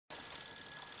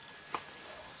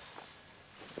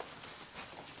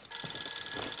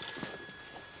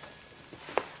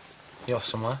You off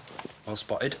somewhere? Well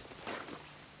spotted.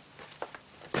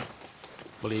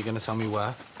 Well, are you going to tell me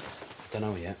where? Don't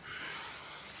know yet.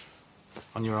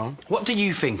 On your own? What do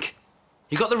you think?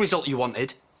 You got the result you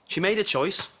wanted. She made a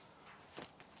choice.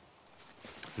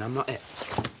 And I'm not it.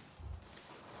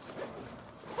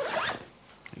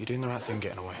 You're doing the right thing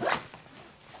getting away.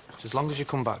 Just as long as you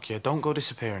come back here, don't go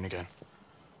disappearing again.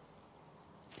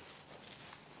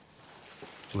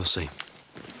 We'll see.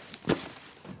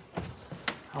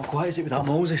 How quiet is it without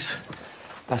Moses?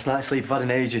 Last night's sleep I've had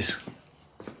in ages.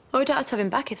 Well, we don't have to have him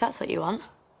back if that's what you want.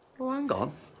 Oh, hang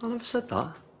on. I never said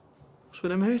that. What's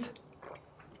with the mood?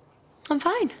 I'm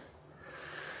fine.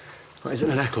 That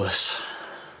isn't a necklace.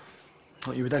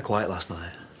 Look, you were dead quiet last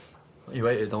night. You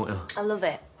ate it, don't you? I love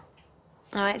it.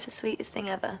 All right, it's the sweetest thing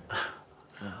ever.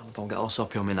 Don't get all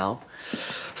soppy on me now.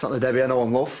 It's not the Debbie I know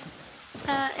and love.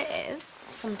 It is,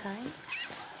 sometimes.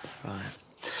 Right.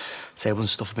 Tables and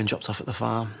stuff have been dropped off at the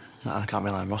farm. And I can't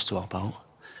rely on Ross to help out.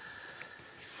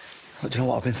 Look, do you know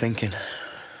what I've been thinking?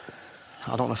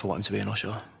 I don't know if I want him to be an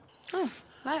usher. Oh,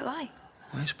 right, why?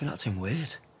 Well, he's been acting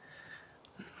weird.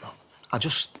 Look, I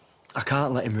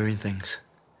can't let him ruin things.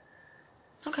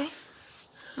 Okay.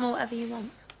 Well, whatever you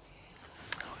want.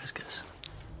 Oh, it's good.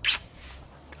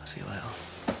 I'll see you later.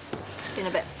 See you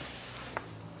in a bit.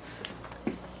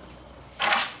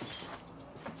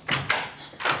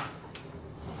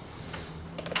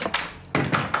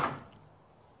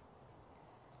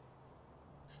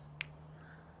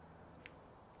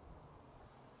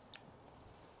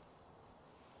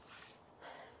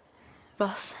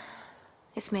 Ross,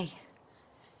 it's me.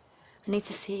 I need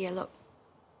to see you. Look,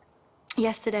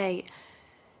 yesterday,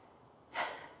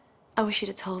 I wish you'd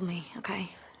have told me,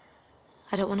 okay?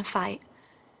 I don't want to fight.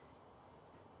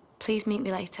 Please meet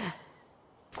me later.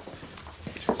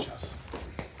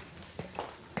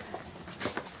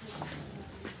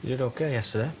 You did okay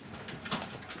yesterday.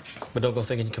 But don't go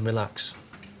thinking you can relax.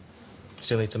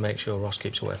 Still need to make sure Ross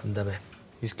keeps away from Debbie.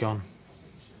 He's gone.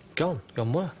 Gone?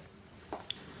 Gone where?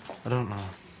 I don't know.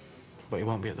 But he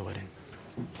won't be at the wedding.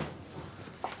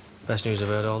 Best news I've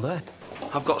heard all day.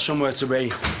 I've got somewhere to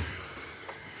be.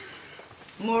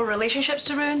 More relationships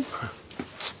to ruin?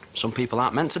 Some people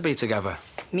aren't meant to be together.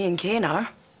 Me and Kane are.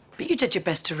 But you did your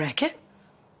best to wreck it.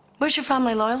 Where's your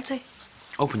family loyalty?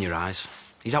 Open your eyes.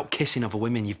 He's out kissing other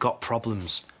women. You've got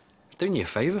problems. He's doing you a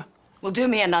favour. Well, do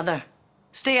me another.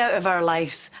 Stay out of our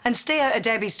lives. And stay out of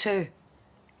Debbie's too.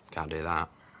 Can't do that.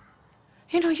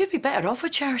 You know, you'd be better off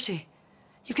with Charity.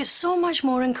 You've got so much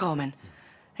more in common.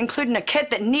 Including a kid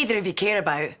that neither of you care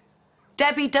about.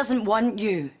 Debbie doesn't want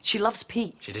you. She loves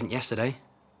Pete. She didn't yesterday.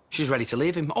 She was ready to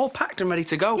leave him, all packed and ready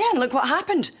to go. Yeah, and look what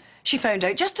happened. She found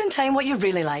out just in time what you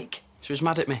really like. She was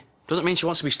mad at me. Doesn't mean she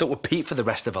wants to be stuck with Pete for the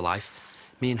rest of her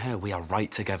life. Me and her, we are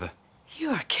right together.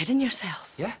 You are kidding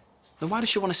yourself. Yeah? Then why does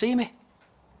she want to see me?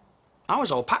 I was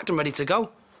all packed and ready to go.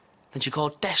 Then she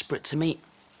called desperate to meet.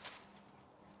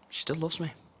 She still loves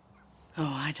me.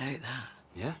 Oh, I doubt that.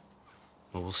 Yeah?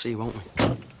 Well, we'll see, won't we?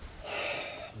 I'm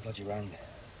glad you rang.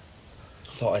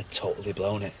 I thought I'd totally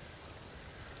blown it.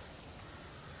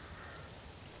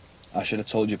 I should have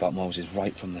told you about Moses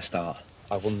right from the start.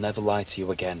 I will never lie to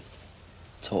you again.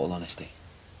 Total honesty.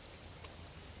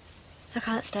 I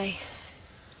can't stay.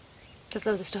 There's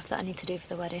loads of stuff that I need to do for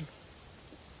the wedding.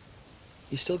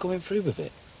 You still going through with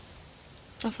it?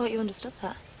 I thought you understood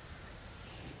that.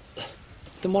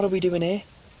 Then what are we doing here?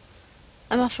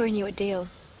 I'm offering you a deal.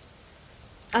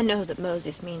 I know that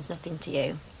Moses means nothing to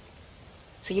you,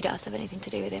 so you don't have to have anything to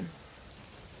do with him.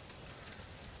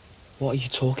 What are you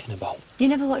talking about? You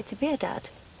never wanted to be a dad,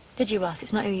 did you, Ross?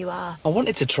 It's not who you are. I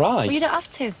wanted to try. Well, you don't have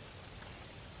to.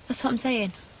 That's what I'm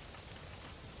saying.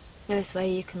 This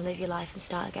way you can live your life and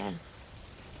start again.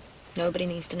 Nobody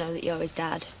needs to know that you're his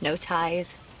dad. No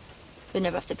ties. You'll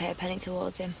never have to pay a penny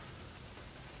towards him.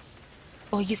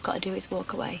 All you've got to do is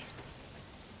walk away.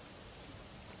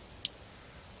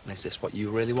 Is this what you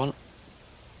really want?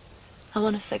 I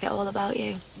want to forget all about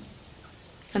you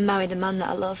and marry the man that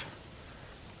I love.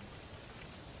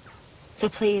 So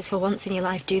please, for once in your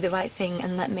life, do the right thing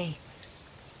and let me.